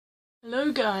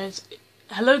Hello guys,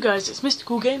 it's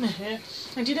Mystical Gamer here,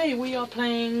 and today we are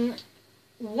playing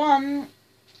one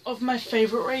of my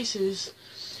favourite races,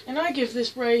 and I give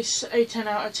this race a 10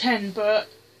 out of 10, but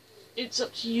it's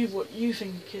up to you what you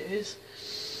think it is.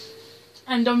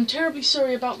 And I'm terribly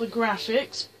sorry about the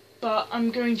graphics, but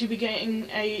I'm going to be getting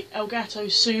a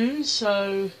Elgato soon,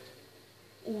 so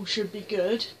all should be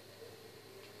good.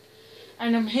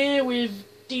 And I'm here with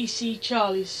DC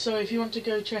Charlie, so if you want to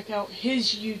go check out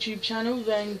his YouTube channel,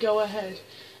 then go ahead,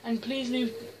 and please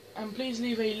leave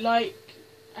a like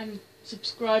and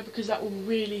subscribe, because that will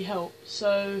really help.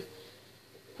 So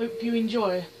hope you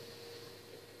enjoy.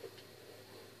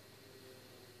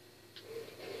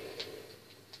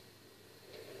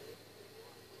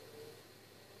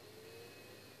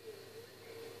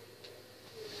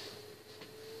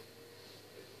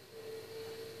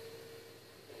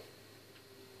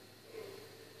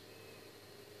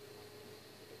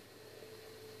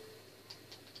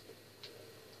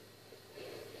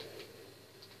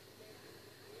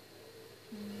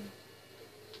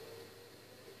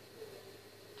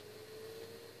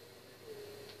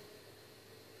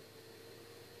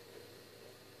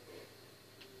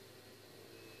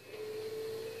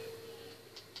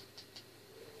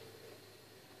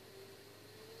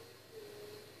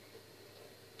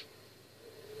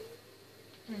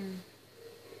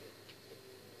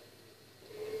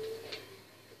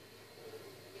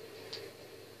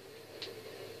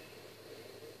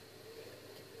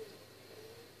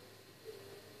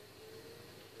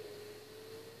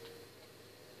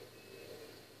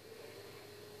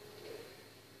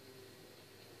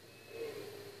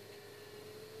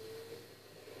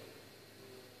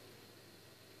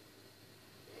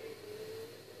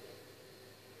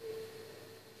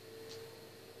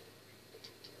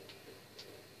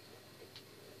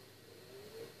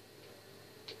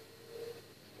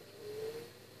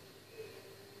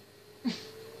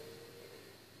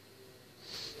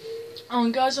 Oh,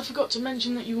 and guys, I forgot to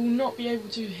mention that you will not be able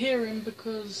to hear him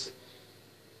because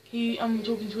I'm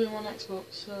talking to him on Xbox,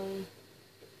 so...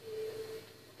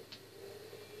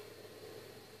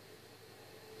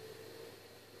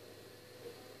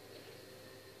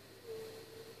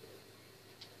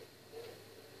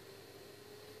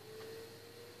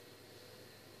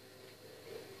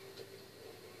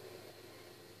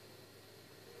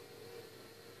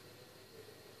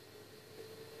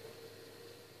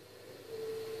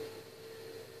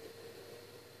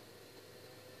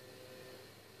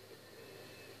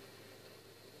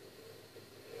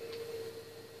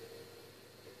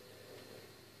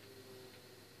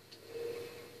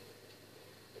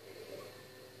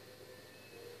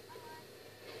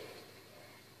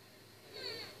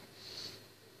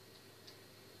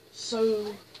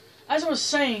 So, as I was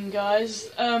saying, guys,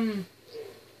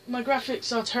 my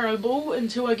graphics are terrible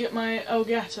until I get my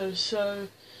Elgato, so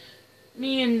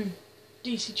me and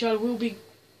DC Charlie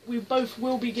we both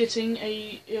will be getting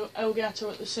a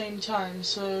Elgato at the same time,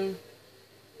 so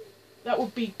that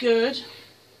would be good.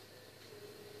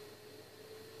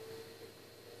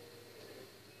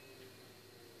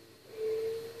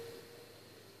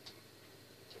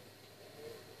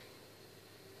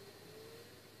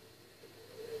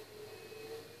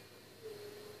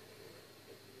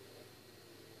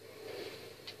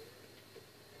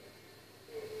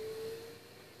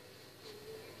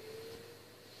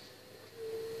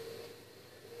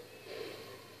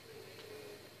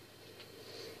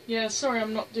 Yeah, sorry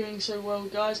I'm not doing so well,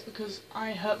 guys, because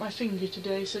I hurt my finger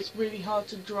today, so it's really hard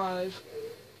to drive.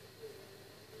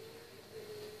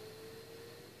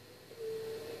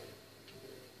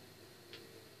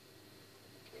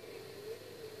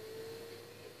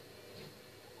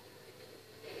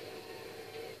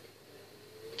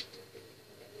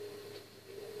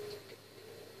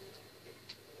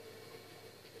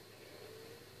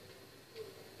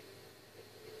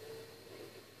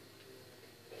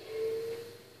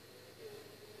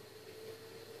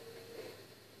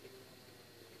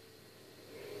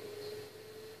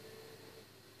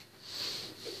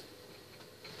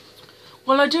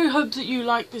 Well, I do hope that you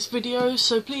like this video,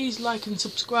 so please like and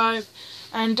subscribe,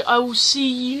 and I will see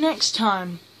you next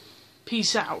time.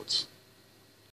 Peace out.